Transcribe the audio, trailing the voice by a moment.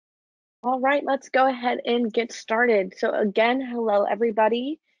All right, let's go ahead and get started. So again, hello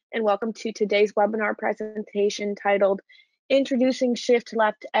everybody, and welcome to today's webinar presentation titled Introducing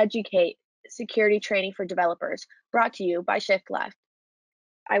ShiftLeft Educate, Security Training for Developers, brought to you by ShiftLeft.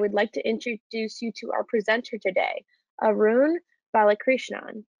 I would like to introduce you to our presenter today, Arun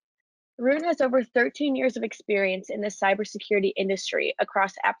Balakrishnan. Arun has over 13 years of experience in the cybersecurity industry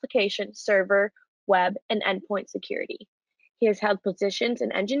across application, server, web, and endpoint security. He has held positions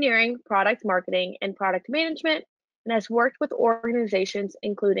in engineering, product marketing, and product management, and has worked with organizations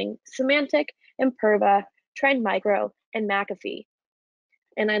including Symantec, Imperva, Trend Micro, and McAfee.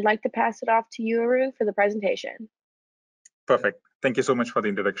 And I'd like to pass it off to you, Arun, for the presentation. Perfect. Thank you so much for the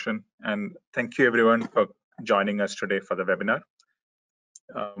introduction, and thank you everyone for joining us today for the webinar.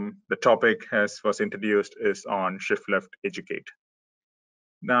 The topic, as was introduced, is on ShiftLeft Educate.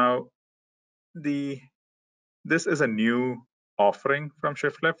 Now, this is a new offering from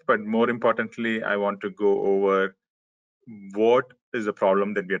ShiftLeft, but more importantly, I want to go over what is the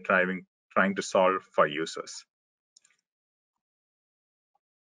problem that we are trying to solve for users.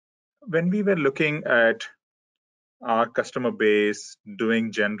 When we were looking at our customer base,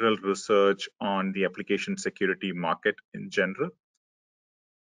 doing general research on the application security market in general,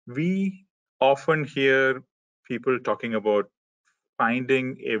 we often hear people talking about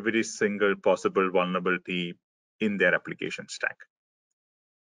finding every single possible vulnerability in their application stack.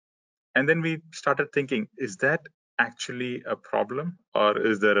 And then we started thinking, is that actually a problem, or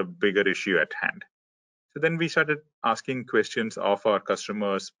is there a bigger issue at hand? So then we started asking questions of our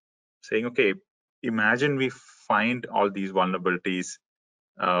customers, saying, okay, imagine we find all these vulnerabilities.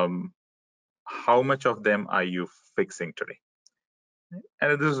 How much of them are you fixing today?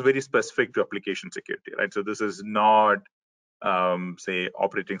 And this is very specific to application security, right? So this is not, say,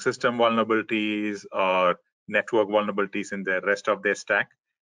 operating system vulnerabilities or network vulnerabilities in the rest of their stack.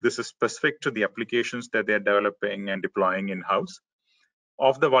 This is specific to the applications that they're developing and deploying in-house.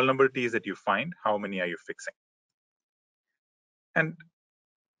 Of the vulnerabilities that you find, how many are you fixing? And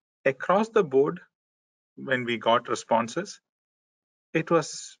across the board, when we got responses, it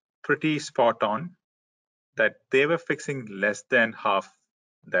was pretty spot on that they were fixing less than half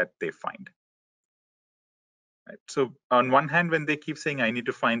that they find. Right? So on one hand, when they keep saying, I need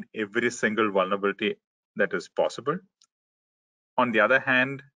to find every single vulnerability that is possible, on the other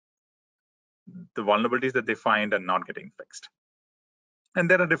hand, the vulnerabilities that they find are not getting fixed. And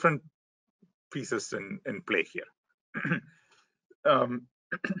there are different pieces in play here.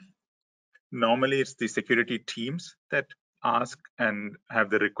 Normally, it's the security teams that ask and have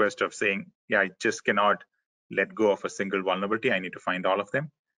the request of saying, yeah, I just cannot let go of a single vulnerability. I need to find all of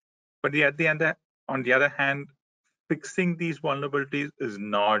them. But on the other hand, fixing these vulnerabilities is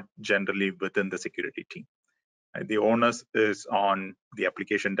not generally within the security team. The onus is on the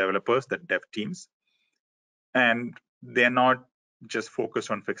application developers, the dev teams. And they're not just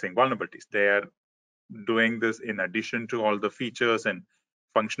focused on fixing vulnerabilities. They're doing this in addition to all the features and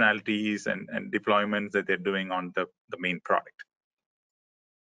functionalities and deployments that they're doing on the main product.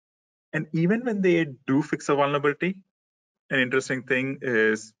 And even when they do fix a vulnerability, an interesting thing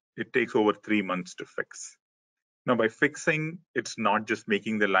is it takes over 3 months to fix. Now, by fixing, it's not just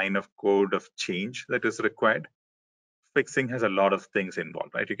making the line of code of change that is required. Fixing has a lot of things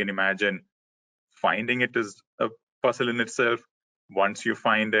involved, right? You can imagine finding it is a puzzle in itself. Once you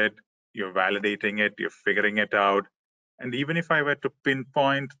find it, you're validating it, you're figuring it out. And even if I were to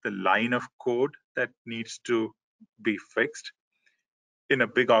pinpoint the line of code that needs to be fixed, in a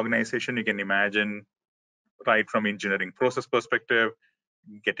big organization, you can imagine right from engineering process perspective,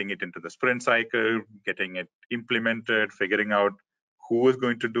 getting it into the sprint cycle, getting it implemented, figuring out who is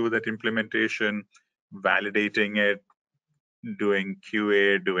going to do that implementation, validating it, doing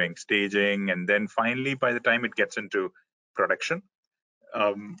QA, doing staging, and then finally, by the time it gets into production,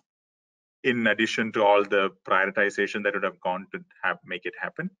 in addition to all the prioritization that would have gone to make it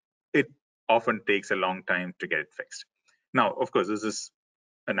happen, it often takes a long time to get it fixed. Now, of course, this is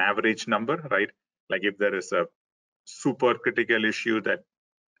an average number, right? Like if there is a super critical issue that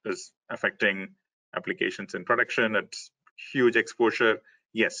is affecting applications in production, it's huge exposure.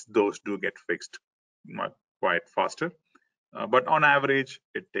 Yes, those do get fixed quite faster. But on average,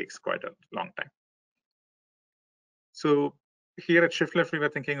 it takes quite a long time. So here at ShiftLeft, we were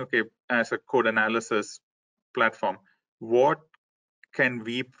thinking, okay, as a code analysis platform, what can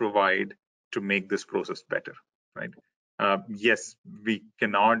we provide to make this process better, right? Yes, we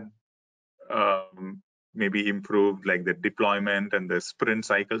cannot maybe improve like the deployment and the sprint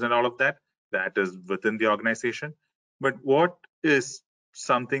cycles and all of that. That is within the organization. But what is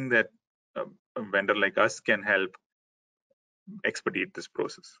something that a vendor like us can help expedite this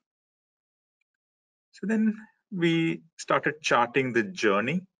process? So then we started charting the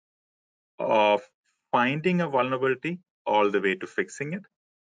journey of finding a vulnerability all the way to fixing it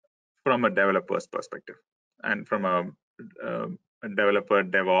from a developer's perspective and from a developer,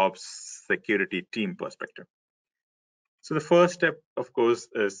 DevOps, security team perspective. So the first step, of course,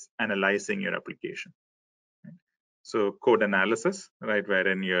 is analyzing your application. Right? So code analysis, right,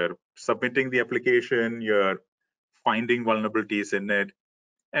 wherein you're submitting the application, you're finding vulnerabilities in it,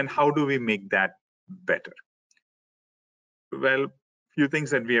 and how do we make that better? Well, few things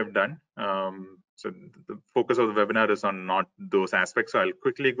that we have done. So the focus of the webinar is on not those aspects. So I'll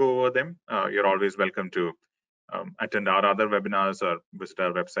quickly go over them. You're always welcome to attend our other webinars or visit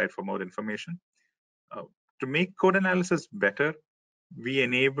our website for more information. To make code analysis better, we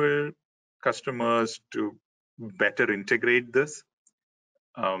enable customers to better integrate this.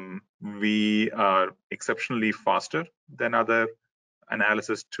 We are exceptionally faster than other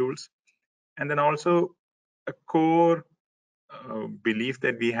analysis tools. And then also a core belief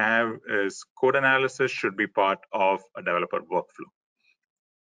that we have is code analysis should be part of a developer workflow.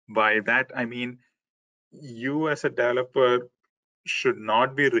 By that, I mean, you as a developer should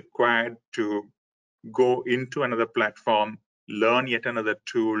not be required to go into another platform, learn yet another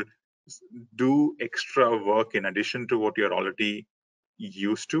tool, do extra work in addition to what you're already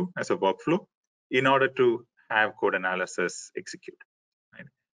used to as a workflow in order to have code analysis execute. Right?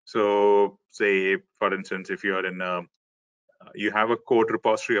 So say, for instance, if you're in you have a code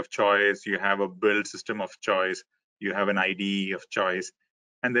repository of choice, you have a build system of choice, you have an IDE of choice.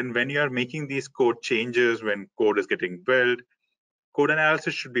 And then when you're making these code changes, when code is getting built, code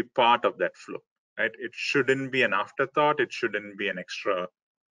analysis should be part of that flow, right? It shouldn't be an afterthought. It shouldn't be an extra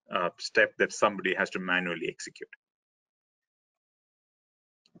step that somebody has to manually execute.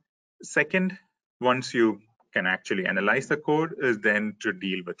 Second, once you can actually analyze the code, is then to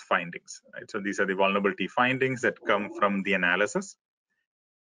deal with findings, right? So these are the vulnerability findings that come from the analysis.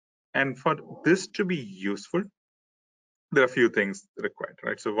 And for this to be useful, there are a few things required,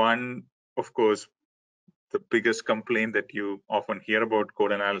 right? So one, of course, the biggest complaint that you often hear about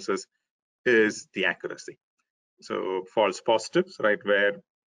code analysis is the accuracy. So false positives, right, where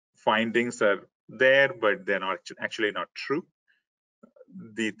findings are there, but they're not actually not true.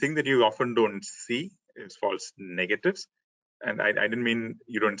 The thing that you often don't see is false negatives. And I didn't mean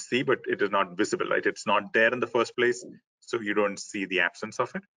you don't see, but it is not visible, right? It's not there in the first place, so you don't see the absence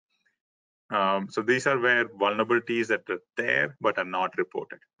of it. So these are where vulnerabilities that are there but are not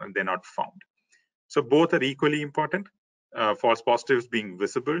reported and they're not found. So both are equally important. False positives being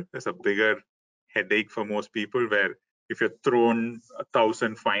visible is a bigger headache for most people, where if you're thrown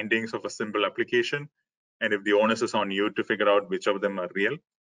 1,000 findings of a simple application, and if the onus is on you to figure out which of them are real,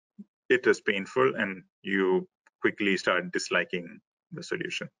 it is painful and you quickly start disliking the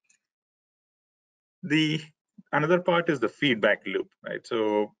solution. Another part is the feedback loop, right?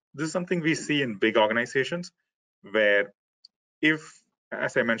 So this is something we see in big organizations where if,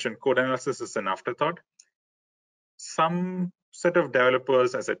 as I mentioned, code analysis is an afterthought, some set of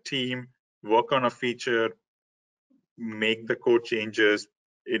developers as a team work on a feature, make the code changes,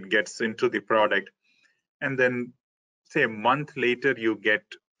 it gets into the product, and then say a month later you get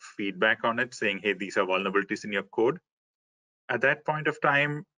feedback on it saying, hey, these are vulnerabilities in your code. At that point of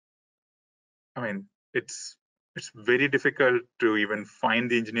time, I mean, it's very difficult to even find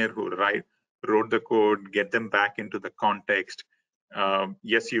the engineer who wrote the code, get them back into the context.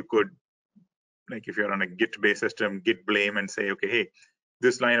 Yes, you could, like if you're on a Git-based system, Git blame and say, okay, hey,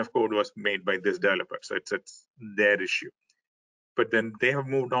 this line of code was made by this developer, so it's their issue. But then they have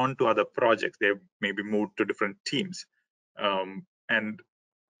moved on to other projects. They've maybe moved to different teams. And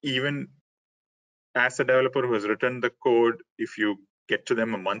even as a developer who has written the code, if you get to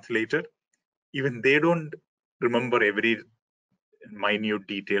them a month later, even they don't remember every minute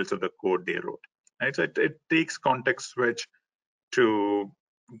details of the code they wrote. Right? So it takes context switch to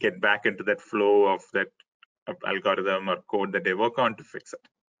get back into that flow of that algorithm or code that they work on to fix it.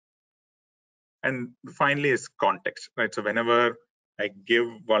 And finally is context, right? So whenever I give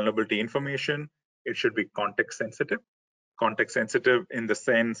vulnerability information, it should be context sensitive. Context sensitive in the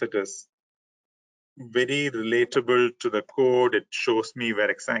sense it is very relatable to the code. It shows me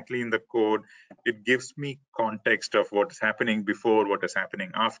where exactly in the code. It gives me context of what is happening before, what is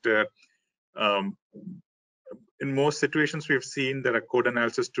happening after. In most situations we've seen, there are code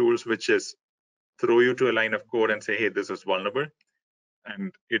analysis tools which is throw you to a line of code and say, hey, this is vulnerable.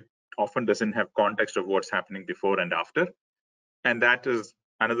 And it often doesn't have context of what's happening before and after. And that is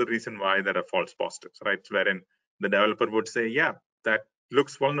another reason why there are false positives, right? Wherein the developer would say, yeah, that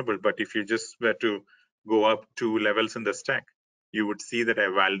looks vulnerable, but if you just were to go up 2 levels in the stack, you would see that I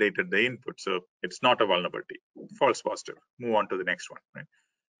validated the input. So it's not a vulnerability. False positive. Move on to the next one.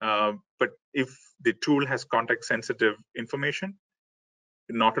 Right? But if the tool has context sensitive information,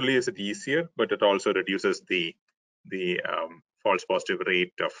 not only is it easier, but it also reduces the false positive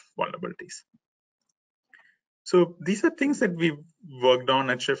rate of vulnerabilities. So these are things that we've worked on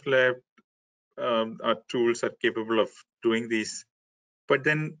at ShiftLeft. Our tools are capable of doing these. But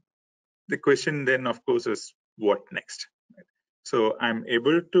then the question then, of course, is what next? So I'm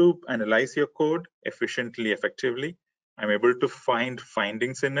able to analyze your code efficiently, effectively. I'm able to find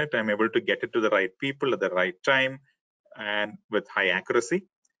findings in it. I'm able to get it to the right people at the right time and with high accuracy.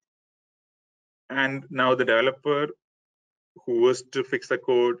 And now the developer who was to fix the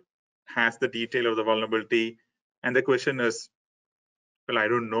code has the detail of the vulnerability. And the question is, well, I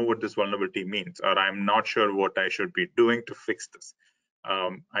don't know what this vulnerability means, or I'm not sure what I should be doing to fix this.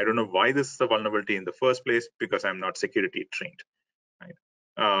 I don't know why this is a vulnerability in the first place because I'm not security trained.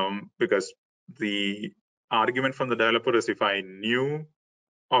 Right? Because the argument from the developer is if I knew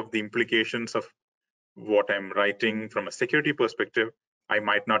of the implications of what I'm writing from a security perspective, I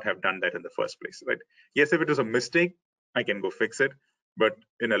might not have done that in the first place. Right? Yes, if it is a mistake, I can go fix it. But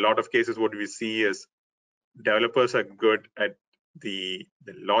in a lot of cases, what we see is developers are good at the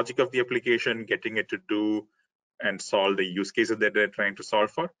logic of the application, getting it to do and solve the use cases that they're trying to solve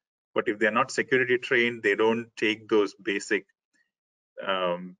for. But if they're not security trained, they don't take those basic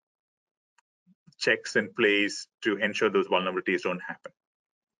checks in place to ensure those vulnerabilities don't happen.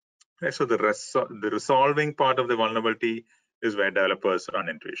 Right? So the resolving part of the vulnerability is where developers run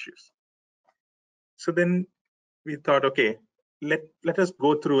into issues. So then we thought, okay, let us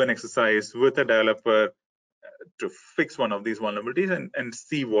go through an exercise with a developer to fix one of these vulnerabilities and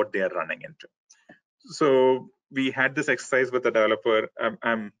see what they are running into. So we had this exercise with the developer.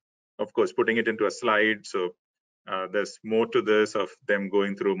 I'm of course putting it into a slide. So there's more to this of them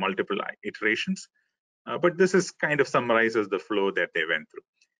going through multiple iterations. But this is kind of summarizes the flow that they went through.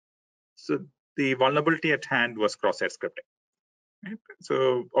 So the vulnerability at hand was cross-site scripting. Right?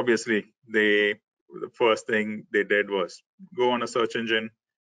 So obviously, the first thing they did was go on a search engine,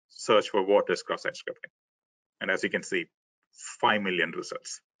 search for what is cross-site scripting. And as you can see, 5 million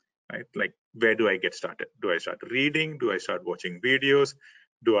results. Right? Like, where do I get started? Do I start reading? Do I start watching videos?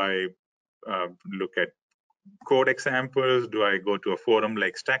 Do I look at code examples? Do I go to a forum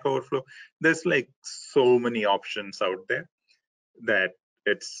like Stack Overflow? There's like so many options out there that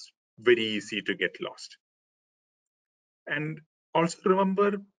it's very easy to get lost. And also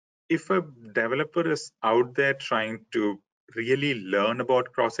remember, if a developer is out there trying to really learn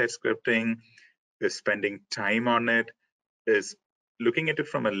about cross-site scripting, is spending time on it, is looking at it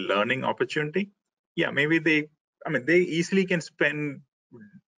from a learning opportunity, yeah, maybe they easily can spend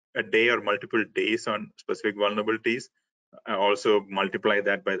a day or multiple days on specific vulnerabilities. Also multiply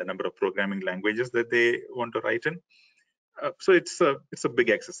that by the number of programming languages that they want to write in. So it's a big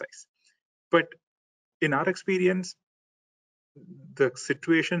exercise. But in our experience, the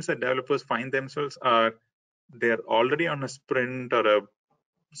situations that developers find themselves are they're already on a sprint or a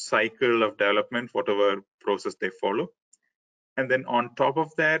cycle of development, whatever process they follow. And then on top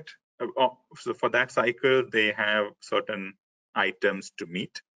of that, so for that cycle, they have certain items to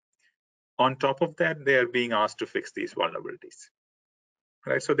meet. On top of that, they are being asked to fix these vulnerabilities.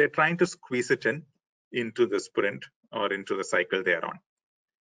 Right? So they're trying to squeeze it into the sprint or into the cycle they're on.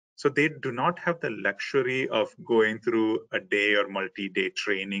 So they do not have the luxury of going through a day or multi-day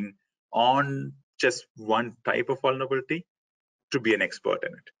training on just one type of vulnerability to be an expert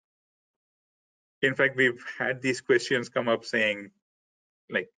in it. In fact, we've had these questions come up saying,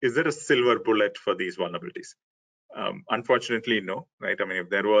 like, is there a silver bullet for these vulnerabilities? Unfortunately, no, right? I mean, if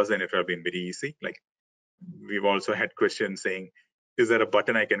there was, then it would have been very easy. Like, we've also had questions saying, is there a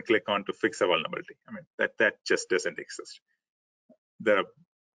button I can click on to fix a vulnerability? I mean, that just doesn't exist.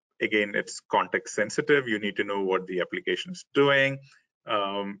 Again, it's context sensitive. You need to know what the application is doing.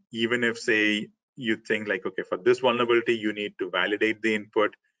 Even if, say, you think like, okay, for this vulnerability, you need to validate the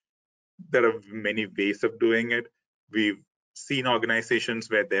input. There are many ways of doing it. We've seen organizations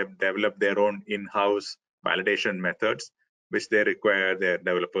where they've developed their own in-house validation methods, which they require their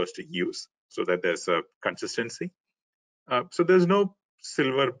developers to use so that there's a consistency. So there's no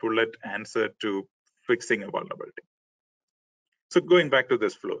silver bullet answer to fixing a vulnerability. So going back to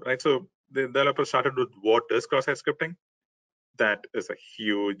this flow, right? So the developer started with what is cross-site scripting. That is a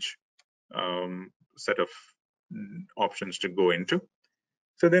huge set of options to go into.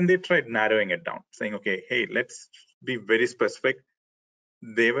 So then they tried narrowing it down, saying, okay, hey, let's be very specific.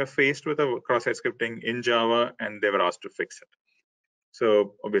 They were faced with a cross-site scripting in Java, and they were asked to fix it.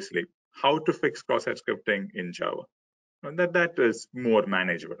 So obviously, how to fix cross-site scripting in Java? That is more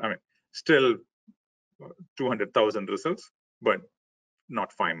manageable. I mean, still 200,000 results, but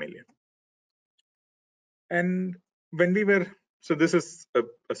not 5 million. And when we were, so this is a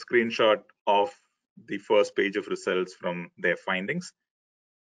screenshot of the first page of results from their findings.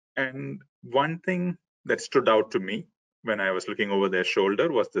 And one thing that stood out to me when I was looking over their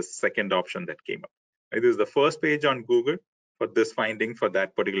shoulder was the second option that came up. This is the first page on Google for this finding for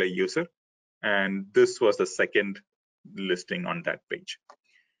that particular user. And this was the second listing on that page.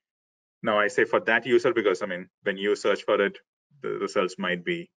 Now I say for that user because, I mean, when you search for it, the results might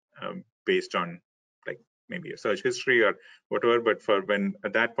be based on like maybe a search history or whatever. But for when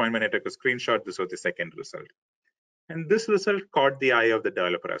at that point when I took a screenshot, this was the second result. And this result caught the eye of the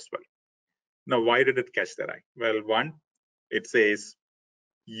developer as well. Now, why did it catch their eye? Well, one, it says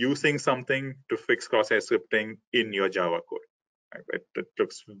using something to fix cross-site scripting in your Java code. Right? It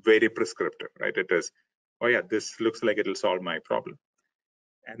looks very prescriptive, right? It is, oh yeah, this looks like it'll solve my problem.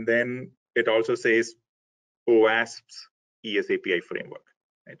 And then it also says OWASP's ES API framework,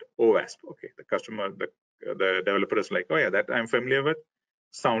 right? OWASP, okay. The developer is like, oh yeah, that I'm familiar with,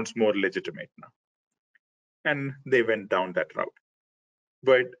 sounds more legitimate now. And they went down that route.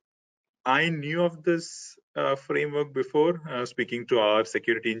 But I knew of this framework before, speaking to our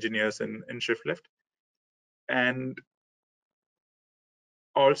security engineers in ShiftLeft. And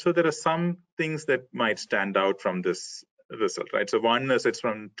also there are some things that might stand out from this result, right? So one is it's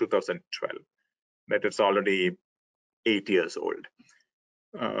from 2012, that it's already 8 years old.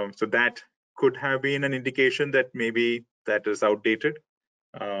 So that could have been an indication that maybe that is outdated,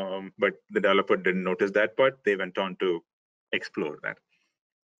 but the developer didn't notice that part. They went on to explore that.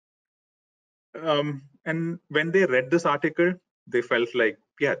 And when they read this article, they felt like,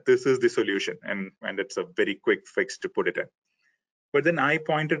 yeah, this is the solution, and it's a very quick fix to put it in. But then I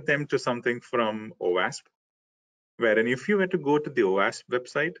pointed them to something from OWASP, wherein if you were to go to the OWASP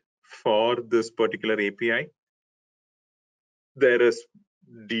website for this particular API, there is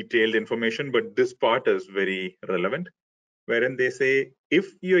detailed information, but this part is very relevant, wherein they say, if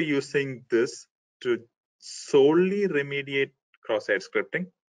you're using this to solely remediate cross-site scripting,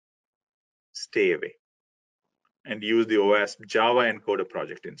 stay away and use the OWASP Java encoder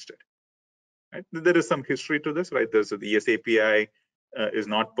project instead. Right? There is some history to this, right? There's the ES API is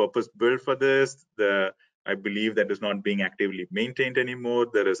not purpose-built for this. I believe that is not being actively maintained anymore.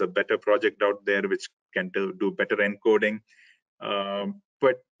 There is a better project out there which can do better encoding.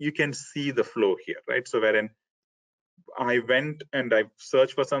 But you can see the flow here, right? So wherein I went and I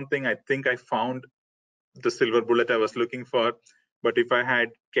searched for something, I think I found the silver bullet I was looking for. But if I had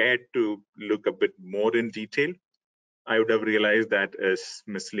cared to look a bit more in detail, I would have realized that is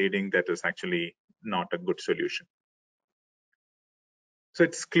misleading. That is actually not a good solution. So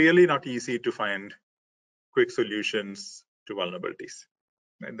it's clearly not easy to find quick solutions to vulnerabilities.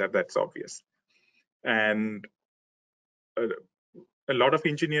 And that's obvious. And a lot of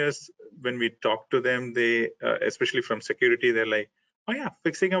engineers, when we talk to them, they, especially from security, they're like, oh yeah,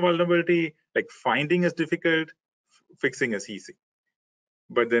 fixing a vulnerability, like finding is difficult, fixing is easy.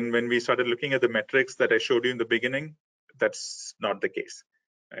 But then when we started looking at the metrics that I showed you in the beginning, that's not the case.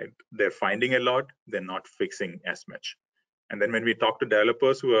 Right? They're finding a lot, they're not fixing as much. And then when we talk to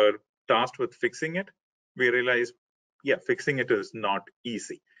developers who are tasked with fixing it, we realize, yeah, fixing it is not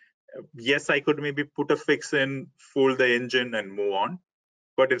easy. Yes, I could maybe put a fix in, fool the engine and move on,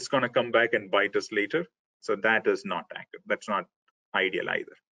 but it's going to come back and bite us later. So that is not accurate. That's not ideal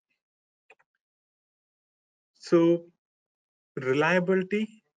either. So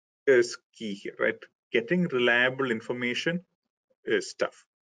reliability is key here, right? Getting reliable information is tough.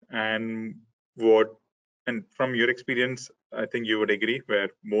 And from your experience, I think you would agree, where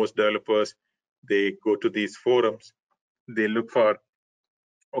most developers, they go to these forums, they look for,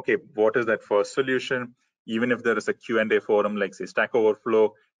 okay, what is that first solution? Even if there is a Q&A forum like say Stack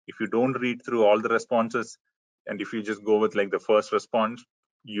Overflow, if you don't read through all the responses, and if you just go with like the first response,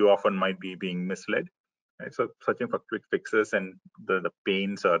 you often might be being misled. Right? So searching for quick fixes and the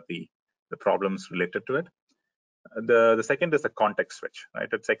pains or the problems related to it. The second is the context switch, right?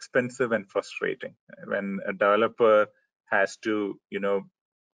 It's expensive and frustrating when a developer has to,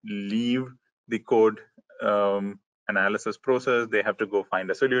 leave the code analysis process. They have to go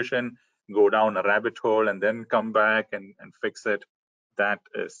find a solution, go down a rabbit hole, and then come back and fix it. That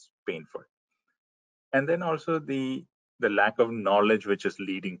is painful. And then also the lack of knowledge which is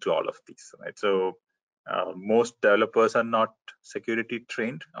leading to all of these, right? So most developers are not security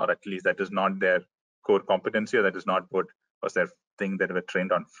trained, or at least that is not their core competency, or that is not what was their thing that were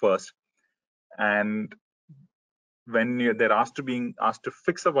trained on first. And when they're being asked to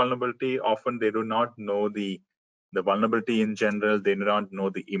fix a vulnerability, often they do not know the the vulnerability in general. They do not know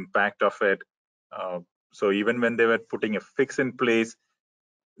the impact of it. So even when they were putting a fix in place,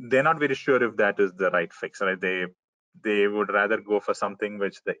 they're not very sure if that is the right fix, right? They would rather go for something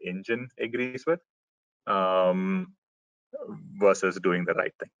which the engine agrees with versus doing the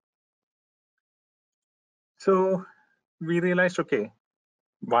right thing. So we realized, okay,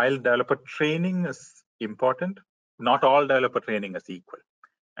 while developer training is important, not all developer training is equal.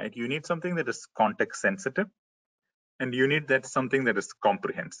 Right? You need something that is context sensitive, and you need something that is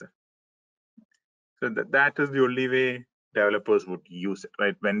comprehensive. So that is the only way developers would use it,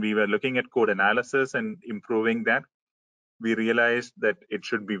 right? When we were looking at code analysis and improving that, we realized that it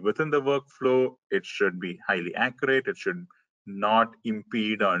should be within the workflow, it should be highly accurate, it should not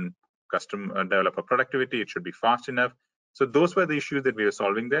impede on developer productivity, it should be fast enough. So those were the issues that we were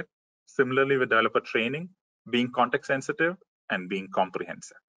solving there. Similarly with developer training, being context sensitive and being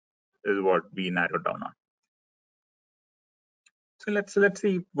comprehensive is what we narrowed down on. So let's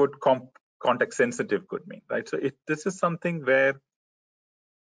see what context sensitive could mean, right? So this is something where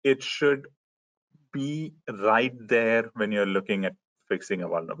it should be right there when you're looking at fixing a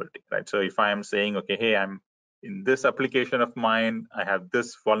vulnerability, right? So if I am saying, okay, hey, I'm in this application of mine, I have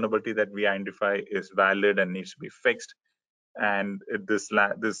this vulnerability that we identify is valid and needs to be fixed, and this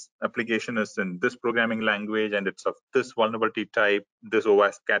application is in this programming language and it's of this vulnerability type, this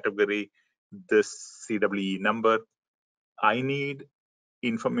OS category, this CWE number, I need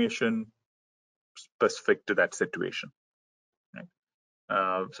information specific to that situation.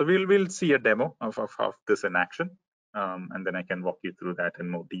 Right? So we'll see a demo of this in action, and then I can walk you through that in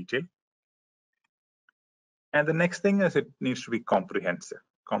more detail. And the next thing is it needs to be comprehensive.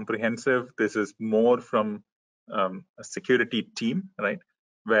 Comprehensive, this is more from a security team, right?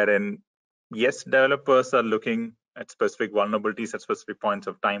 Wherein, yes, developers are looking at specific vulnerabilities at specific points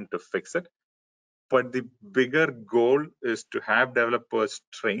of time to fix it. But the bigger goal is to have developers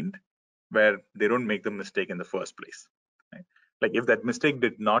trained where they don't make the mistake in the first place. Right? Like if that mistake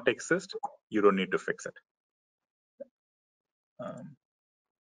did not exist, you don't need to fix it.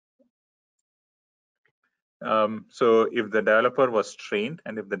 So if the developer was trained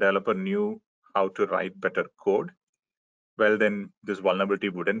and if the developer knew how to write better code, well, then this vulnerability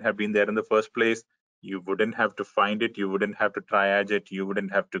wouldn't have been there in the first place. You wouldn't have to find it. You wouldn't have to triage it. You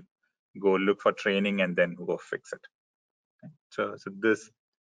wouldn't have to go look for training and then go fix it. Okay? So this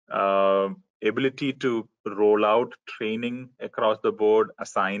ability to roll out training across the board,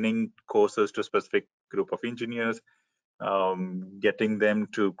 assigning courses to specific group of engineers, getting them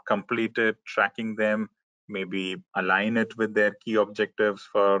to complete it, tracking them, maybe align it with their key objectives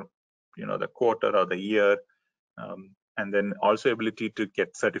for the quarter or the year, and then also ability to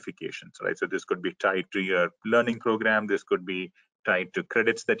get certifications, right? So this could be tied to your learning program, this could be tied to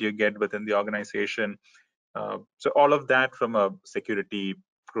credits that you get within the organization. So all of that from a security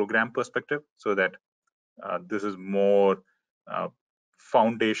program perspective, so that this is more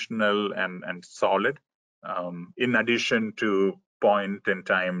foundational and solid, in addition to point in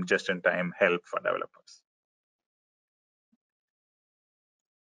time, just in time help for developers.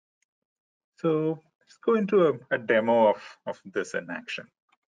 So let's go into a demo of this in action.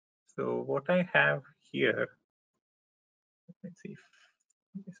 So what I have here, let's see if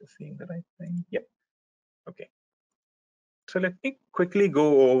this is seeing the right thing. Yep. Okay. So let me quickly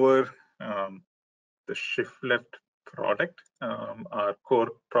go over the ShiftLeft product, our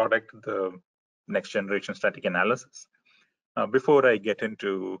core product, the next generation static analysis, before I get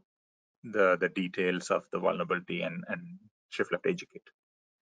into the details of the vulnerability and ShiftLeft Educate.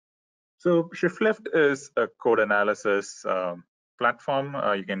 So ShiftLeft is a code analysis platform.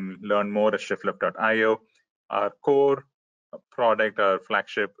 You can learn more at shiftleft.io. Our core product, our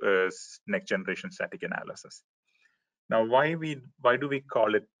flagship, is next generation static analysis. Now, why do we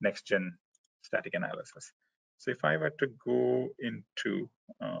call it next gen static analysis? So if I were to go into,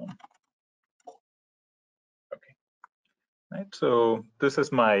 okay, right. So this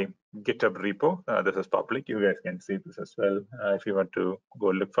is my GitHub repo. This is public. You guys can see this as well if you want to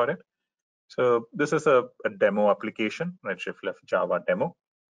go look for it. So this is a demo application, right? ShiftLeft Java demo.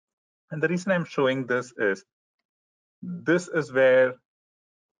 And the reason I'm showing this is where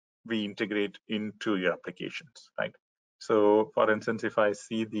we integrate into your applications, right? So for instance, if I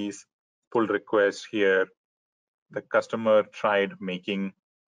see these pull requests here, the customer tried making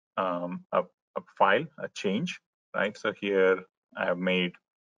a file, a change, right? So here I have made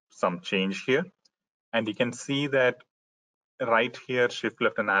some change here, and you can see that right here,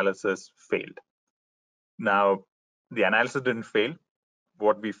 ShiftLeft analysis failed. Now, the analysis didn't fail.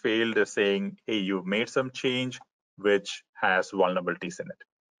 What we failed is saying, hey, you've made some change which has vulnerabilities in it,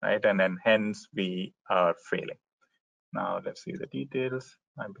 right? And then hence we are failing. Now let's see the details.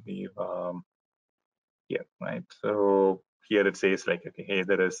 I believe here, right? So here it says like, okay, hey,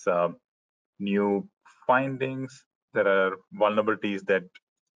 there is new findings. There are vulnerabilities that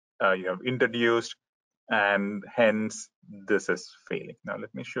you have introduced, and hence this is failing. Now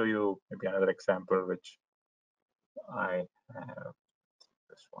let me show you maybe another example, which I have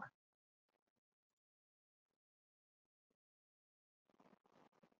this one.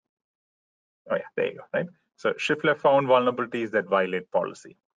 Oh yeah, there you go, right? So ShiftLeft found vulnerabilities that violate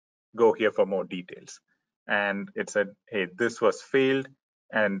policy. Go here for more details. And it said, hey, this was failed,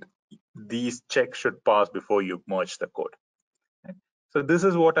 and these checks should pass before you merge the code. Right? So this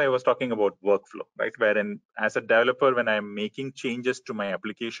is what I was talking about workflow, right? Wherein as a developer, when I'm making changes to my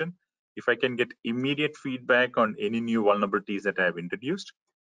application, if I can get immediate feedback on any new vulnerabilities that I have introduced,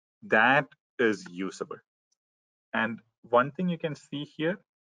 that is usable. And one thing you can see here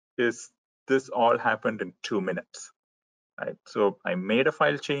is this all happened in 2 minutes, right? So I made a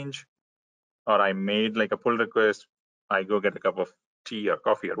file change, or I made like a pull request. I go get a cup of tea or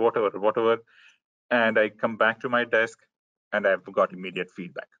coffee or whatever, and I come back to my desk and I've got immediate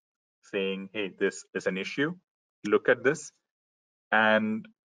feedback saying, hey, this is an issue. Look at this. And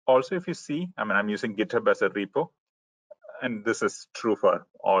also, if you see, I mean, I'm using GitHub as a repo, and this is true for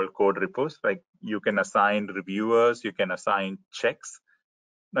all code repos. Like you can assign reviewers, you can assign checks.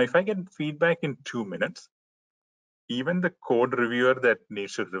 Now, if I get feedback in 2 minutes, even the code reviewer that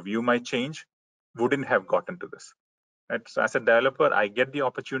needs to review my change wouldn't have gotten to this. Right? So as a developer, I get the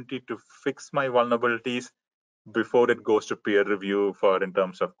opportunity to fix my vulnerabilities before it goes to peer review for in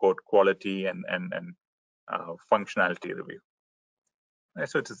terms of code quality and functionality review. Right?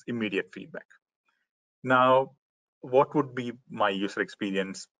 So it's immediate feedback. Now, what would be my user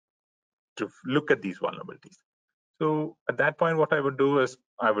experience to look at these vulnerabilities? So at that point, what I would do is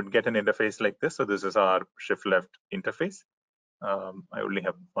I would get an interface like this. So this is our ShiftLeft interface. I only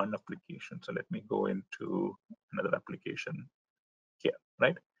have one application, so let me go into another application here,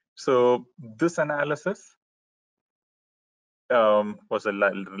 right? So this analysis was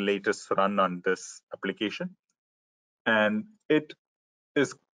the latest run on this application, and it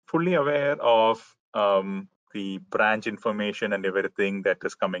is fully aware of the branch information and everything that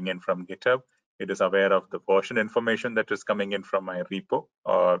is coming in from GitHub. It is aware of the version information that is coming in from my repo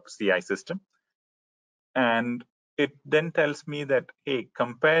or CI system. And it then tells me that, hey,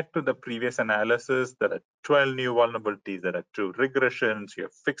 compared to the previous analysis, there are 12 new vulnerabilities, there are 2 regressions, you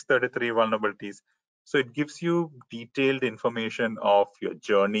have fixed 33 vulnerabilities. So it gives you detailed information of your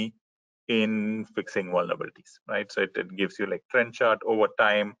journey in fixing vulnerabilities, right? So it gives you like trend chart over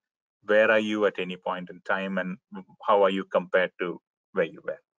time, where are you at any point in time, and how are you compared to where you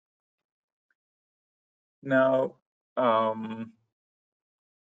were. Now,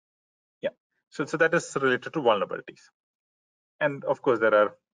 yeah, so that is related to vulnerabilities. And of course, there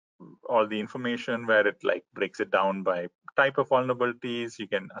are all the information where it like breaks it down by type of vulnerabilities. You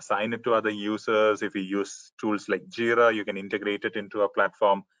can assign it to other users. If you use tools like Jira, you can integrate it into a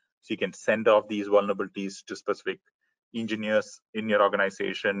platform. So you can send off these vulnerabilities to specific engineers in your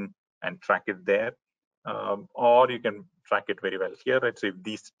organization and track it there. Or you can track it very well here, right? So if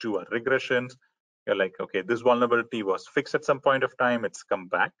these 2 are regressions, you're like, okay, this vulnerability was fixed at some point of time, it's come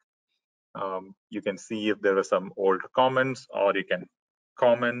back. You can see if there are some old comments, or you can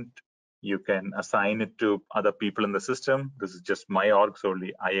comment. You can assign it to other people in the system. This is just my org, so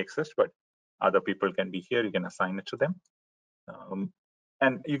only I exist, but other people can be here. You can assign it to them.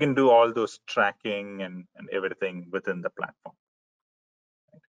 And you can do all those tracking and everything within the platform.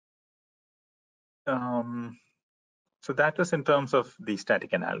 So that is in terms of the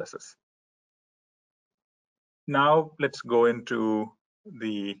static analysis. Now let's go into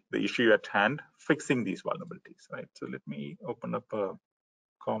the issue at hand, fixing these vulnerabilities, right? So let me open up a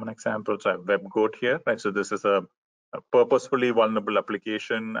common example. So I have WebGoat here, right? So this is a purposefully vulnerable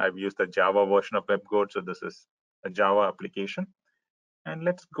application. I've used the Java version of WebGoat, so this is a Java application. And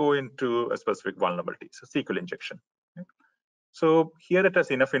let's go into a specific vulnerability, so SQL injection. Right? So here it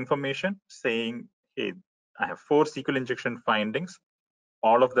has enough information saying, hey, I have 4 SQL injection findings.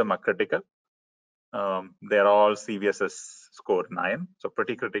 All of them are critical. They're all CVSS score 9, so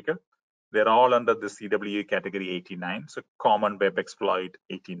pretty critical. They're all under the CWE category 89, so common web exploit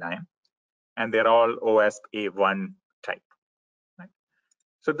 89. And they're all OWASP A1 type. Right?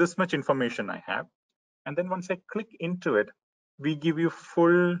 So this much information I have. And then once I click into it, we give you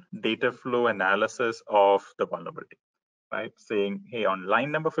full data flow analysis of the vulnerability, right? Saying, hey, on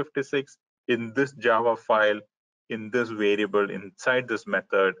line number 56, in this Java file, in this variable, inside this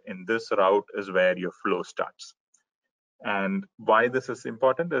method, in this route is where your flow starts. And why this is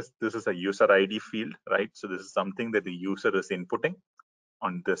important is this is a user ID field, right? So this is something that the user is inputting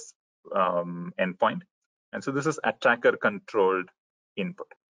on this endpoint. And so this is attacker controlled input.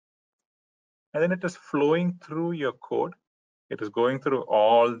 And then it is flowing through your code. It is going through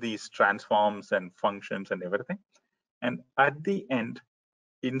all these transforms and functions and everything. And at the end,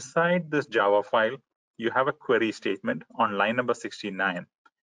 inside this Java file, you have a query statement on line number 69,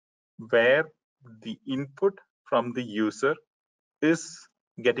 where the input from the user is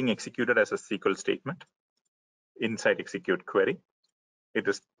getting executed as a SQL statement inside execute query. It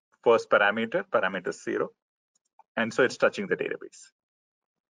is first parameter 0, and so it's touching the database,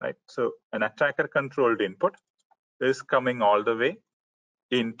 right? So an attacker controlled input is coming all the way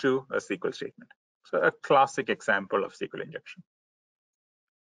into a SQL statement. So a classic example of SQL injection.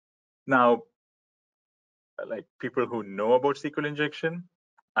 Now, like people who know about SQL injection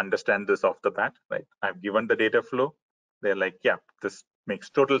understand this off the bat, right? I've given the data flow. They're like, yeah, this makes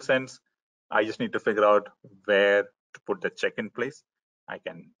total sense. I just need to figure out where to put the check in place. I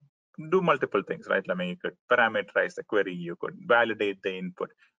can do multiple things, right? I mean, you could parameterize the query, you could validate the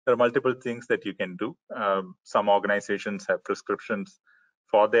input. There are multiple things that you can do. Some organizations have prescriptions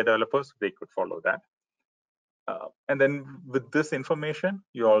for their developers. They could follow that. And then with this information,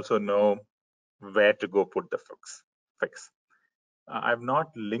 you also know where to go put the fix. I've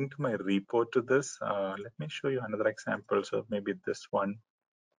not linked my repo to this. Let me show you another example. So maybe this one,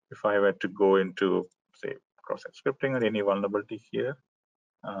 if I were to go into, say, cross-site scripting or any vulnerability here.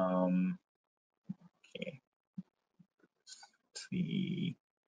 Okay, let's see.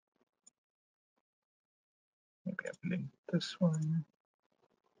 Maybe I've linked this one.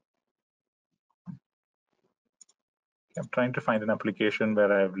 I'm trying to find an application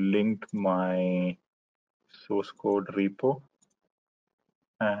where I've linked my source code repo.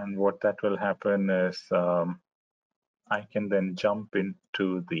 And what that will happen is I can then jump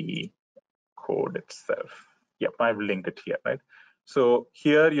into the code itself. Yep, I've linked it here, right? So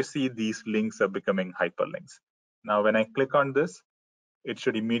here you see these links are becoming hyperlinks. Now, when I click on this, it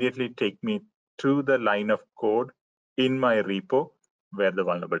should immediately take me to the line of code in my repo where the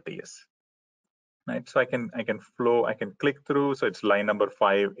vulnerability is. Right, so I can click through. So it's line number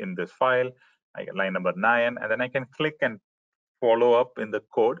 5 in this file. I get line number 9, and then I can click and follow up in the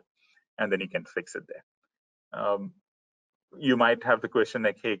code, and then you can fix it there. You might have the question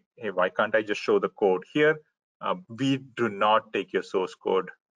like, hey, why can't I just show the code here? We do not take your source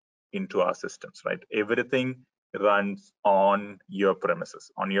code into our systems, right? Everything runs on your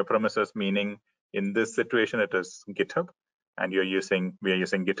premises. On your premises, meaning in this situation, it is GitHub, and we are using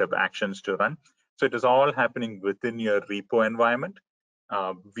GitHub Actions to run. So it is all happening within your repo environment.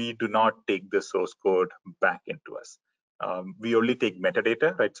 We do not take the source code back into us. We only take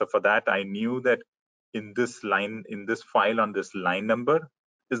metadata, right? So for that, I knew that in this file on this line number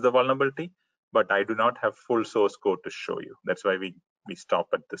is the vulnerability, but I do not have full source code to show you. That's why we stop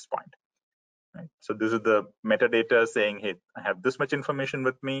at this point. Right? So this is the metadata saying, hey, I have this much information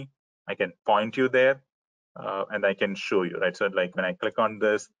with me. I can point you there, and I can show you, right? So like when I click on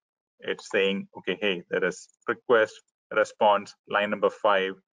this, it's saying, okay, hey, there is request, response, line number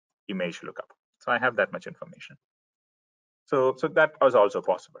 5, image lookup. So I have that much information. So that was also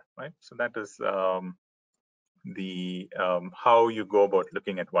possible, right? So that is how you go about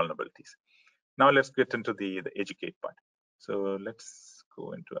looking at vulnerabilities. Now let's get into the educate part. So let's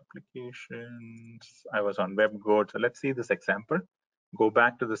go into applications. I was on WebGoat. So let's see this example. Go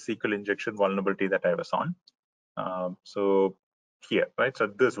back to the SQL injection vulnerability that I was on. So here, right? So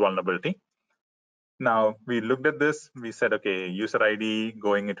this vulnerability. Now we looked at this. We said, okay, user ID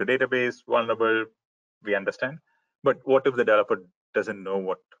going into database, vulnerable. We understand. But what if the developer doesn't know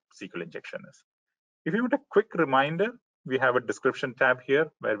what SQL injection is? If you want a quick reminder, we have a description tab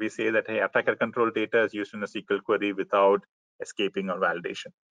here where we say that, hey, attacker control data is used in a SQL query without escaping or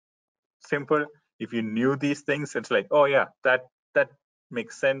validation. Simple. If you knew these things, it's like, oh yeah, that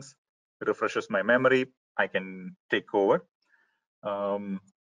makes sense. It refreshes my memory. I can take over.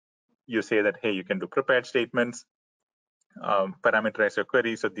 You say that, hey, you can do prepared statements, parameterize your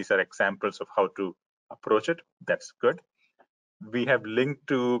query. So these are examples of how to approach it. That's good. We have linked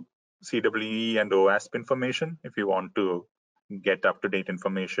to CWE and OASP information if you want to get up-to-date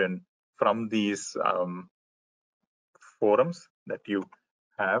information from these forums that you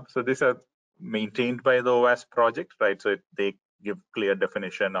have. So these are maintained by the OASP project, right? So they give clear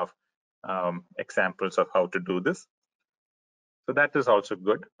definition of examples of how to do this. So that is also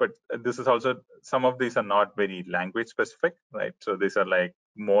good, but this is also, some of these are not very language specific, right? So these are like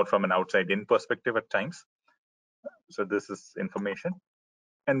more from an outside in perspective at times. So this is information.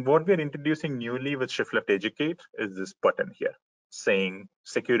 And what we're introducing newly with ShiftLeft Educate is this button here saying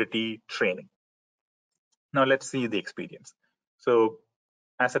security training. Now let's see the experience. So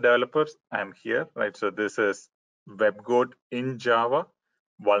as a developer, I'm here, right? So this is WebGoat in Java,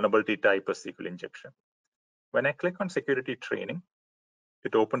 vulnerability type is SQL injection. When I click on security training,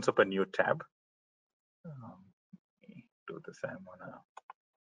 it opens up a new tab. Let me do this. I'm on a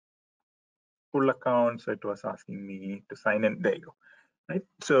full account, so it was asking me to sign in. There you go. Right.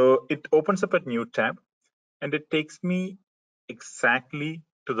 So it opens up a new tab, and it takes me exactly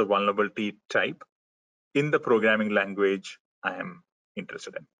to the vulnerability type in the programming language I am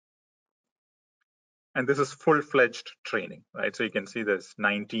interested in. And this is full-fledged training, right? So you can see there's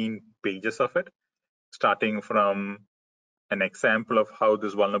 19 pages of it, starting from an example of how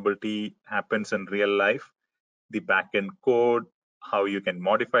this vulnerability happens in real life, the backend code, how you can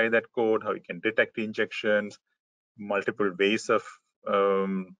modify that code, how you can detect injections, multiple ways of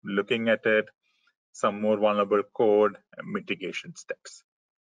looking at it, some more vulnerable code, mitigation steps,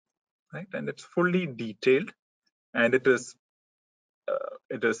 right? And it's fully detailed, and it is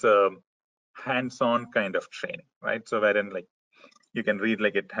a hands-on kind of training, right? So wherein like you can read,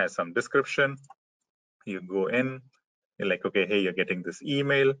 like it has some description. You go in, you're like, okay, hey, you're getting this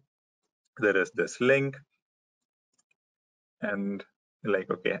email. There is this link, and you're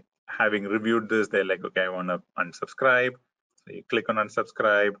like, okay, having reviewed this, they're like, okay, I want to unsubscribe. So you click on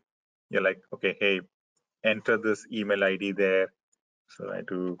unsubscribe. You're like, okay, hey, enter this email ID there. So I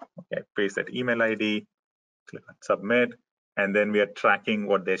do, okay, paste that email ID, click on submit, and then we are tracking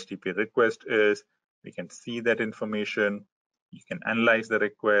what the HTTP request is. We can see that information. You can analyze the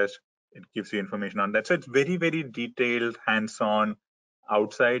request. It gives you information on that. So it's very, very detailed, hands-on,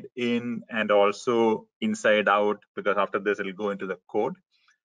 outside in, and also inside out, because after this, it'll go into the code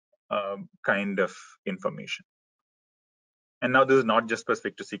kind of information. And now this is not just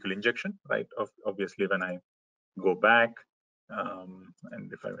specific to SQL injection, right? Obviously, when I go back,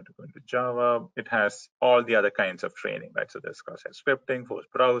 and if I were to go into Java, it has all the other kinds of training, right? So there's cross-site scripting, force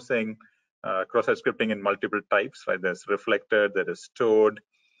browsing, cross-site scripting in multiple types, right? There's reflected, there is stored.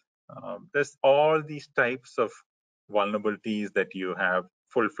 There's all these types of vulnerabilities that you have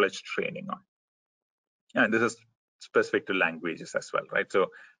full-fledged training on. And this is specific to languages as well, right? So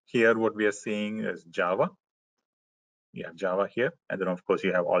here what we are seeing is Java. You have Java here, and then of course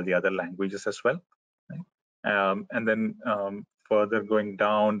you have all the other languages as well. Right? And then further going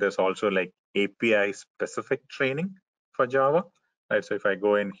down, there's also like API specific training for Java. Right? So if I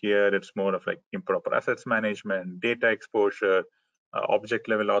go in here, it's more of like improper assets management, data exposure, object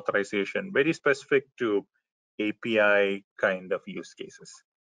level authorization, very specific to API kind of use cases.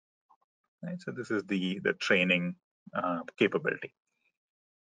 Right? So this is the training capability.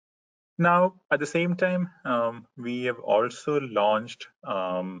 Now, at the same time, we have also launched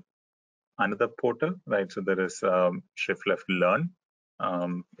another portal, right? So there is ShiftLeft Learn.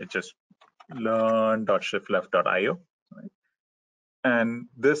 It's just learn.shiftleft.io. Right? And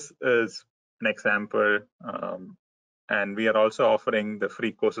this is an example. And we are also offering the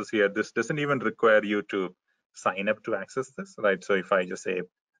free courses here. This doesn't even require you to sign up to access this, right? So if I just say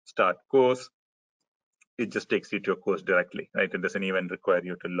start course, it just takes you to a course directly, right? It doesn't even require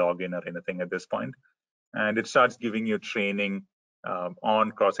you to log in or anything at this point. And it starts giving you training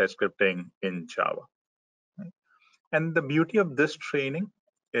on cross-site scripting in Java. Right? And the beauty of this training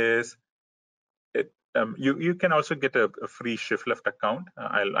is you can also get a free ShiftLeft account.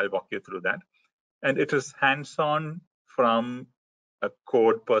 I'll walk you through that. And it is hands-on from a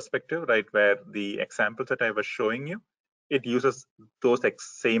code perspective, right? Where the examples that I was showing you, it uses those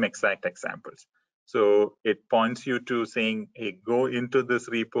same exact examples. So it points you to saying, hey, go into this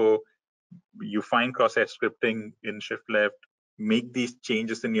repo, you find cross-site scripting in ShiftLeft, make these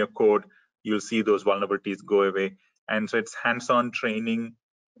changes in your code, you'll see those vulnerabilities go away. And so it's hands-on training.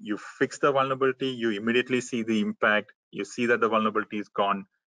 You fix the vulnerability, you immediately see the impact, you see that the vulnerability is gone,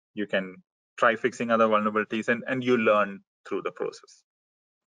 you can try fixing other vulnerabilities, and you learn through the process.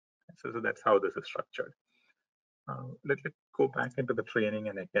 So that's how this is structured. Let me go back into the training,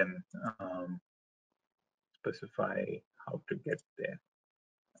 and I can specify how to get there.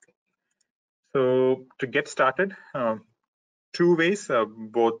 Okay. So to get started, two ways,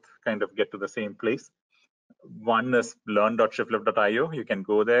 both kind of get to the same place. One is learn.shiftleft.io. You can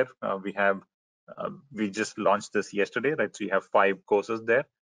go there. We just launched this yesterday, right? So you have 5 courses there: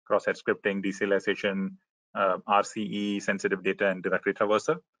 cross-site scripting, deserialization, RCE, sensitive data, and directory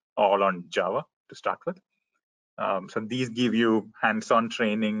traversal, all on Java to start with. So these give you hands-on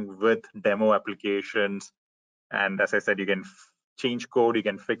training with demo applications. And as I said, you can change code, you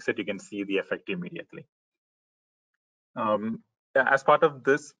can fix it, you can see the effect immediately. as part of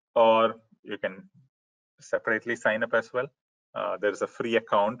this, or you can separately sign up as well. There's a free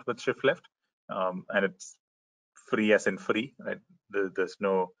account with ShiftLeft, and it's free as in free, right? There's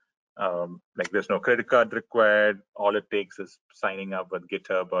no there's no credit card required. All it takes is signing up with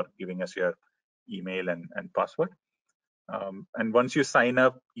GitHub or giving us your email and password. And once you sign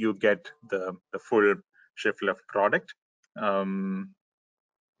up, you get the full ShiftLeft product.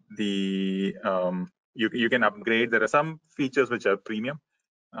 You can upgrade. There are some features which are premium,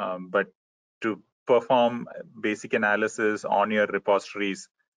 but to perform basic analysis on your repositories,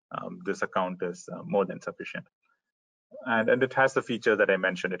 this account is more than sufficient. And it has the feature that I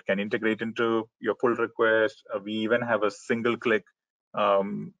mentioned. It can integrate into your pull request. We even have a single-click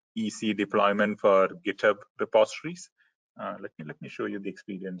EC deployment for GitHub repositories. Let me show you the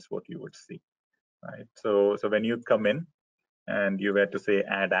experience, what you would see. Right. So when you come in and you were to say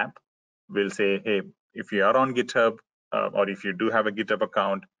add app, we'll say, hey, if you are on GitHub or if you do have a GitHub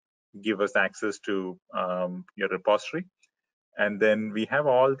account, give us access to your repository. And then we have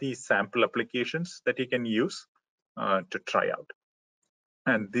all these sample applications that you can use to try out.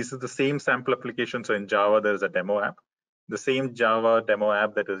 And this is the same sample application. So in Java, there's a demo app. The same Java demo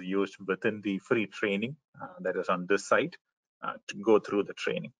app that is used within the free training that is on this site to go through the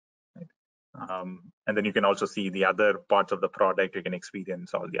training. Right? And then you can also see the other parts of the product. You can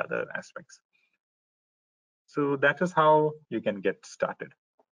experience all the other aspects. So that is how you can get started.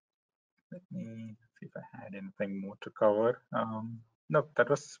 Let me see if I had anything more to cover. No, that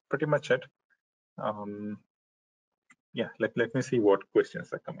was pretty much it. Yeah, let me see what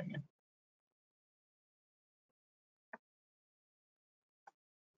questions are coming in.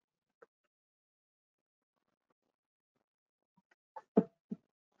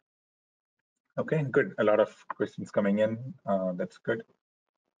 Okay, good. A lot of questions coming in. That's good.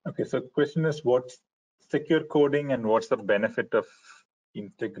 Okay, so question is, what's secure coding and what's the benefit of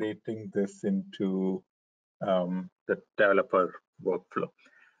integrating this into the developer workflow?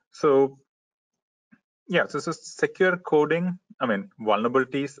 So yeah, so secure coding, I mean,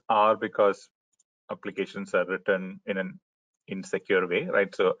 vulnerabilities are because applications are written in an insecure way,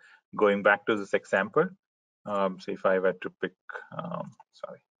 right? So going back to this example, so if I were to pick,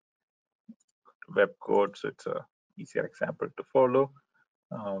 web code, so it's a easier example to follow.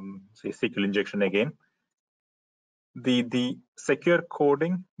 Say SQL injection again. The secure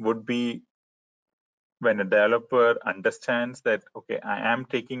coding would be when a developer understands that, okay, I am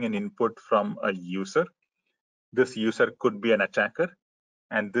taking an input from a user. This user could be an attacker,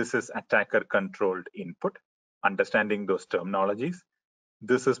 and this is attacker controlled input. Understanding those terminologies.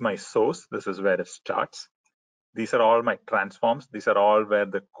 This is my source. This is where it starts. These are all my transforms. These are all where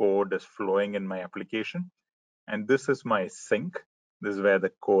the code is flowing in my application. And this is my sink. This is where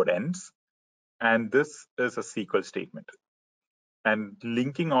the code ends. And this is a SQL statement. And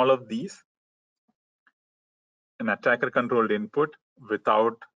linking all of these, an attacker controlled input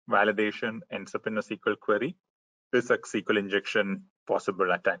without validation ends up in a SQL query, is a SQL injection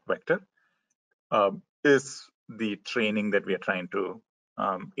possible attack vector, is the training that we are trying to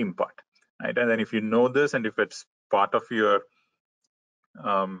impart. Right? And then if you know this, and if it's part of your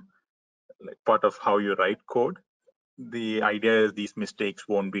part of how you write code, the idea is these mistakes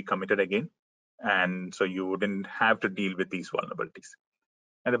won't be committed again, and so you wouldn't have to deal with these vulnerabilities.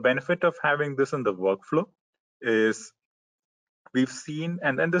 And the benefit of having this in the workflow is we've seen,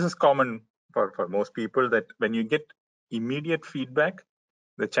 and this is common for most people, that when you get immediate feedback,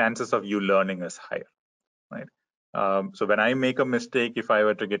 the chances of you learning is higher, right? So when I make a mistake, if I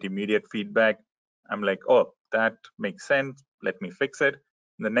were to get immediate feedback, I'm like, oh, that makes sense. Let me fix it.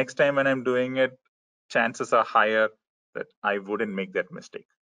 The next time when I'm doing it, chances are higher that I wouldn't make that mistake.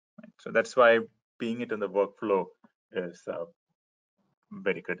 Right? So that's why being it in the workflow is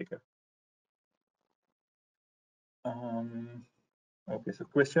very critical. Okay, so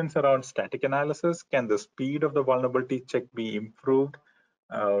questions around static analysis. Can the speed of the vulnerability check be improved?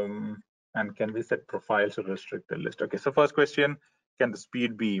 And can we set profiles to restrict the list? Okay, so first question, can the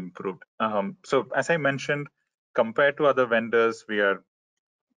speed be improved? So as I mentioned, compared to other vendors, we are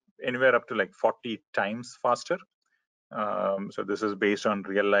anywhere up to like 40 times faster. So this is based on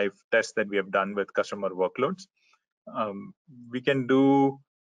real life tests that we have done with customer workloads. We can do,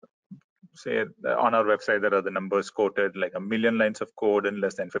 say on our website, there are the numbers quoted, like 1 million lines of code in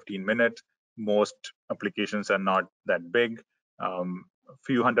less than 15 minutes. Most applications are not that big. A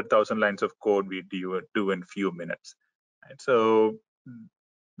few 100,000 lines of code we do in few minutes. Right? So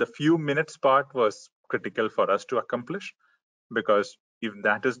the few minutes part was critical for us to accomplish, because if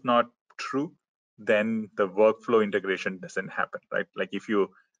that is not true, then the workflow integration doesn't happen, right? Like if you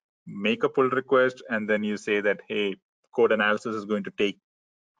make a pull request and then you say that, hey, code analysis is going to take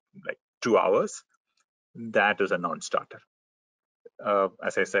like 2 hours, that is a non-starter.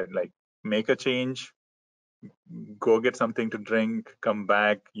 As I said, like make a change, go get something to drink, come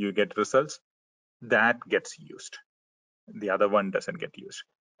back, you get results, that gets used. The other one doesn't get used.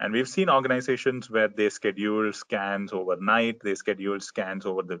 And we've seen organizations where they schedule scans overnight, they schedule scans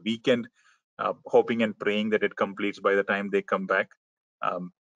over the weekend, hoping and praying that it completes by the time they come back.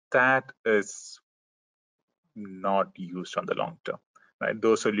 That is not used on the long term, right?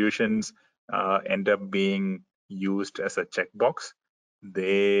 Those solutions end up being used as a checkbox.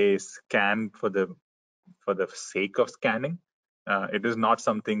 They scan for the sake of scanning. It is not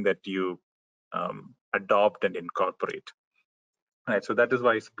something that you adopt and incorporate. Right, so that is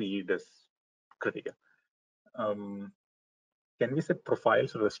why speed is critical. Can we set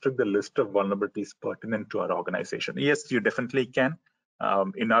profiles to restrict the list of vulnerabilities pertinent to our organization? Yes, you definitely can.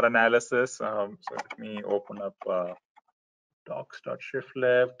 In our analysis, so let me open up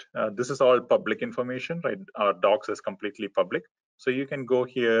docs.shiftleft. This is all public information, right? Our docs is completely public. So you can go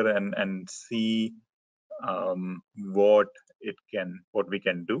here and see what we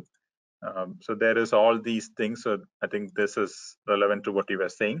can do. So there is all these things. So I think this is relevant to what you were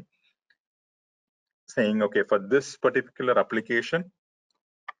saying, okay, for this particular application,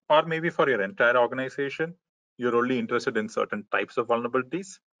 or maybe for your entire organization, you're only interested in certain types of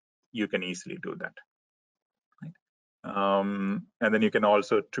vulnerabilities, you can easily do that. Right? And then you can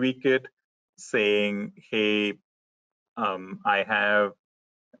also tweak it, saying, hey, I have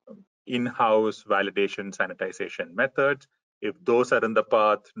in-house validation sanitization methods. If those are in the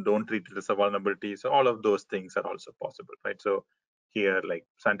path, don't treat it as a vulnerability. So all of those things are also possible, right? So here, like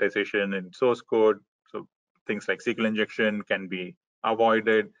sanitization in source code, so things like SQL injection can be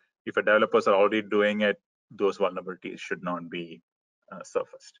avoided. If a developers are already doing it, those vulnerabilities should not be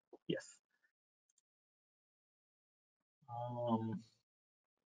surfaced. Yes.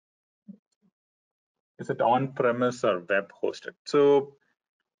 Is it on-premise or web hosted? So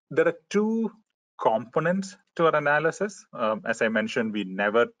there are two components to our analysis. As I mentioned, we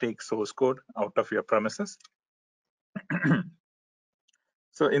never take source code out of your premises.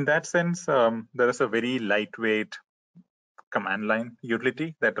 So in that sense, there is a very lightweight command line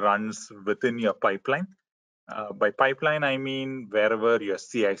utility that runs within your pipeline. By pipeline, I mean wherever your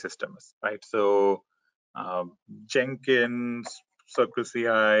CI system is, right? So Jenkins, Circle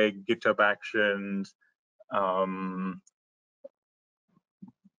CI, GitHub Actions,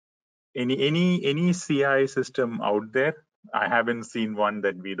 any CI system out there. I haven't seen one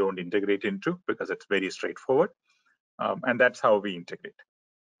that we don't integrate into because it's very straightforward, and that's how we integrate.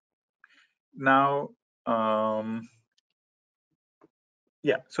 Now,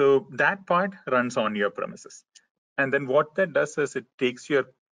 yeah, so that part runs on your premises, and then what that does is it takes your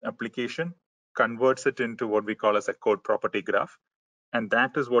application, converts it into what we call as a code property graph, and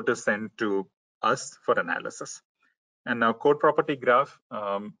that is what is sent to us for analysis. And now code property graph,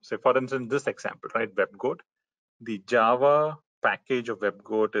 say for instance, this example, right, WebGoat, the Java package of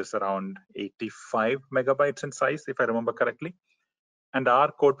WebGoat is around 85 megabytes in size, if I remember correctly. And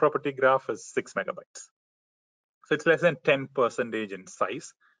our code property graph is 6 megabytes. So it's less than 10% in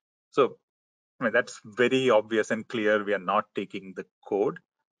size. So I mean, that's very obvious and clear. We are not taking the code.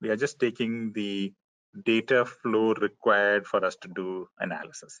 We are just taking the data flow required for us to do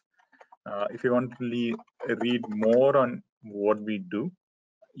analysis. If you want to read more on what we do,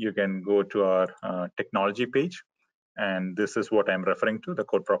 you can go to our technology page. And this is what I'm referring to, the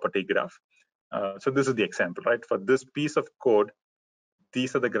code property graph. So this is the example, right? For this piece of code,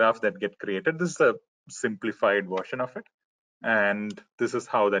 these are the graphs that get created. This is a simplified version of it. And this is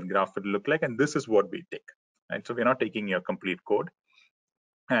how that graph would look like. And this is what we take, right? So we're not taking your complete code.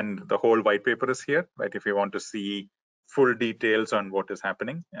 And the whole white paper is here, right? If you want to see full details on what is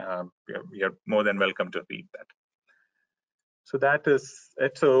happening, you're more than welcome to read that. So that is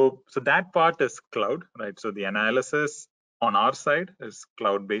it. So that part is cloud, right? So the analysis on our side is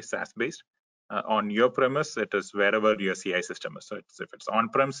cloud-based, SaaS-based. On your premise, it is wherever your CI system is. So if it's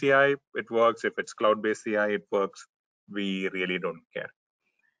on-prem CI, it works. If it's cloud-based CI, it works. We really don't care.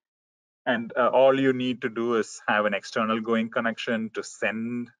 And all you need to do is have an external going connection to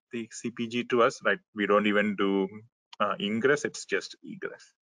send the CPG to us, right? We don't even do ingress, it's just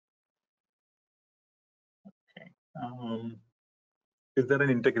egress. Okay. Is there an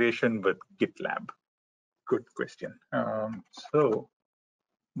integration with GitLab? Good question. So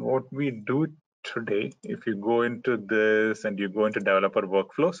what we do today, if you go into this and you go into developer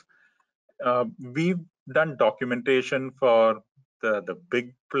workflows, we've done documentation for the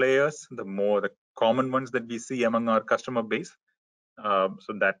big players, the common ones that we see among our customer base.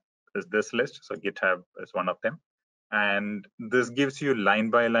 So that is this list. So GitHub is one of them. And this gives you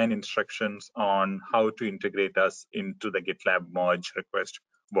line-by-line instructions on how to integrate us into the GitLab merge request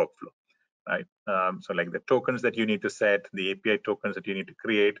workflow, right? So like the tokens that you need to set, the API tokens that you need to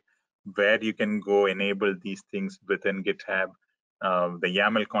create, where you can go enable these things within GitHub, the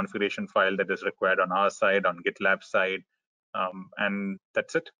YAML configuration file that is required on our side, on GitLab side, and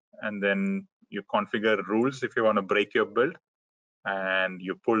that's it. And then you configure rules if you want to break your build, and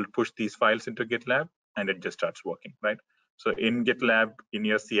you push these files into GitLab, and it just starts working, right? So in GitLab, in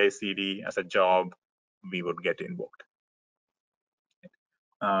your CI/CD as a job, we would get invoked.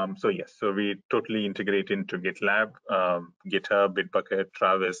 So yes, so we totally integrate into GitLab, GitHub, Bitbucket,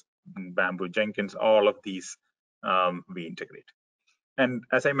 Travis, Bamboo, Jenkins, all of these we integrate. And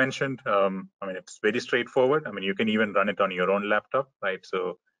as I mentioned, I mean, it's very straightforward. I mean, you can even run it on your own laptop, right?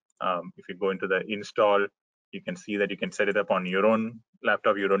 So if you go into the install, you can see that you can set it up on your own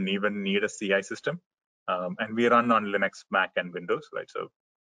laptop. You don't even need a CI system. And we run on Linux, Mac, and Windows, right? So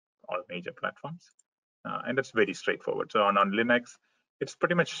all major platforms. And it's very straightforward. So on Linux, it's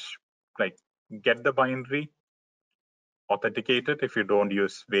pretty much like get the binary, authenticate it if you don't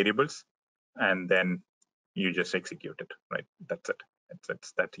use variables, and then you just execute it, right? That's it.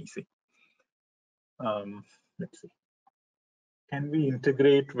 It's that easy. Let's see. Can we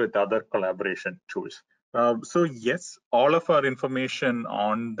integrate with other collaboration tools? So yes, all of our information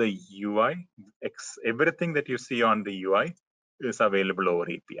on the UI, everything that you see on the UI is available over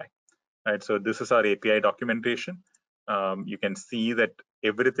API. Right, so this is our API documentation. You can see that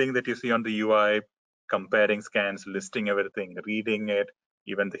everything that you see on the UI, comparing scans, listing everything, reading it,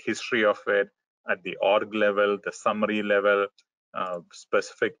 even the history of it at the org level, the summary level,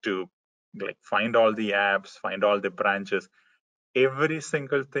 specific to like find all the apps, find all the branches. Every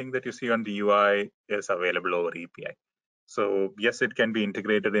single thing that you see on the UI is available over API. So yes, it can be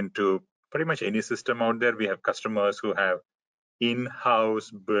integrated into pretty much any system out there. We have customers who have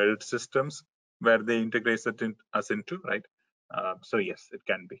in-house build systems where they integrate us into, right? So yes, it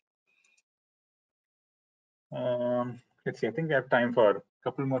can be. Let's see. I think I have time for a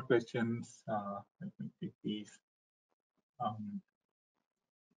couple more questions. Let me pick these.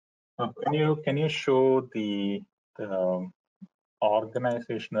 Can you show the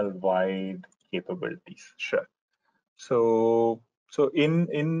organizational wide capabilities? Sure. So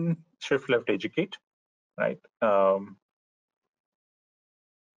in ShiftLeft Educate, right?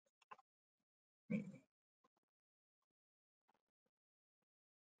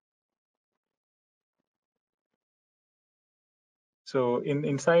 So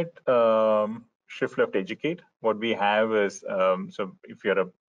inside ShiftLeft Educate, what we have is, so if you're a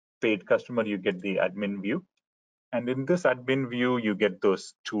paid customer, you get the admin view. And in this admin view, you get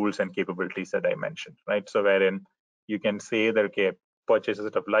those tools and capabilities that I mentioned, right? So wherein you can say that, okay, purchase a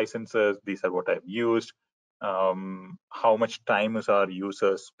set of licenses, these are what I've used. How much time is our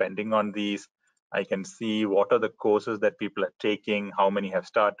users spending on these? I can see what are the courses that people are taking, how many have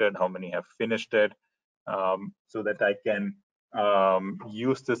started, how many have finished it, so that I can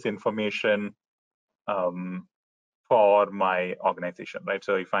use this information for my organization, right?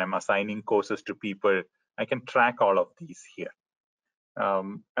 So if I'm assigning courses to people, I can track all of these here.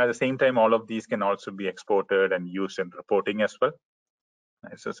 At the same time, all of these can also be exported and used in reporting as well.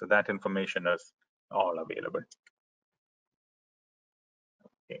 Right? So that information is all available.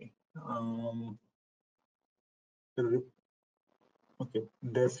 Okay. Okay.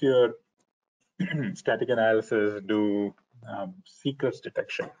 Does your static analysis do secrets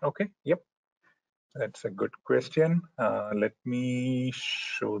detection? Okay. Yep. That's a good question. Let me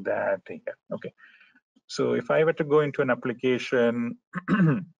show that here. Okay. So if I were to go into an application,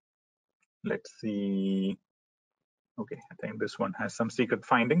 let's see. Okay, I think this one has some secret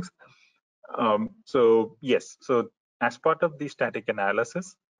findings. So yes, so as part of the static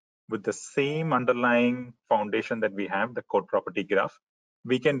analysis, with the same underlying foundation that we have, the code property graph,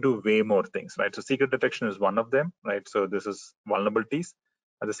 we can do way more things, right? So secret detection is one of them, right? So this is vulnerabilities.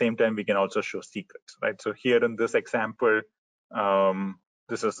 At the same time, we can also show secrets, right? So here in this example,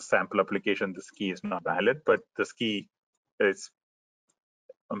 this is a sample application. This key is not valid, but this key is,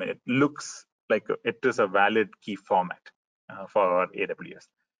 I mean, it looks like it is a valid key format for AWS.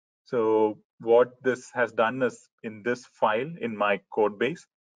 So what this has done is, in this file, in my code base,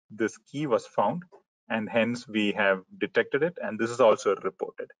 this key was found, and hence we have detected it, and this is also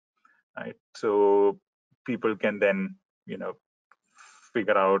reported, right? So people can then,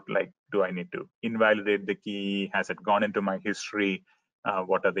 figure out, like, do I need to invalidate the key? Has it gone into my history?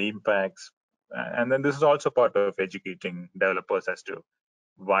 What are the impacts? And then this is also part of educating developers as to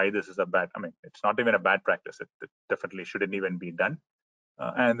why this is a bad, I mean, it's not even a bad practice. It definitely shouldn't even be done.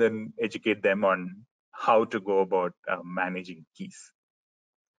 And then educate them on how to go about managing keys.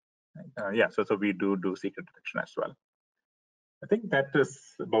 Yeah, so we do secret detection as well. I think that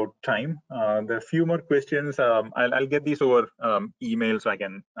is about time. There are a few more questions. I'll get these over email so I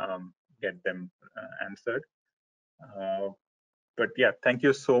can get them answered. But yeah, thank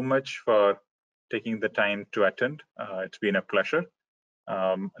you so much for taking the time to attend. It's been a pleasure.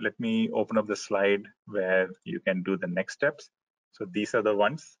 Let me open up the slide where you can do the next steps. So these are the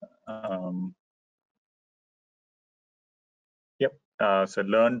ones. Yep. So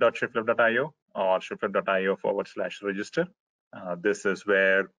learn.shiftleft.io or shiftleft.io/register. This is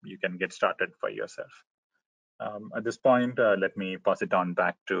where you can get started for yourself. At this point, let me pass it on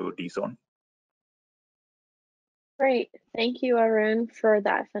back to DZone. Great. Thank you, Arun, for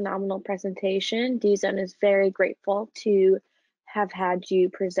that phenomenal presentation. DZone is very grateful to have had you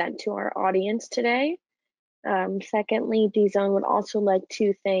present to our audience today. Secondly, DZone would also like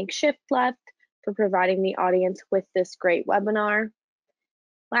to thank ShiftLeft for providing the audience with this great webinar.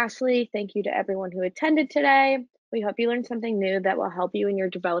 Lastly, thank you to everyone who attended today. We hope you learned something new that will help you in your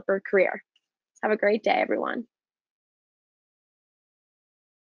developer career. Have a great day, everyone.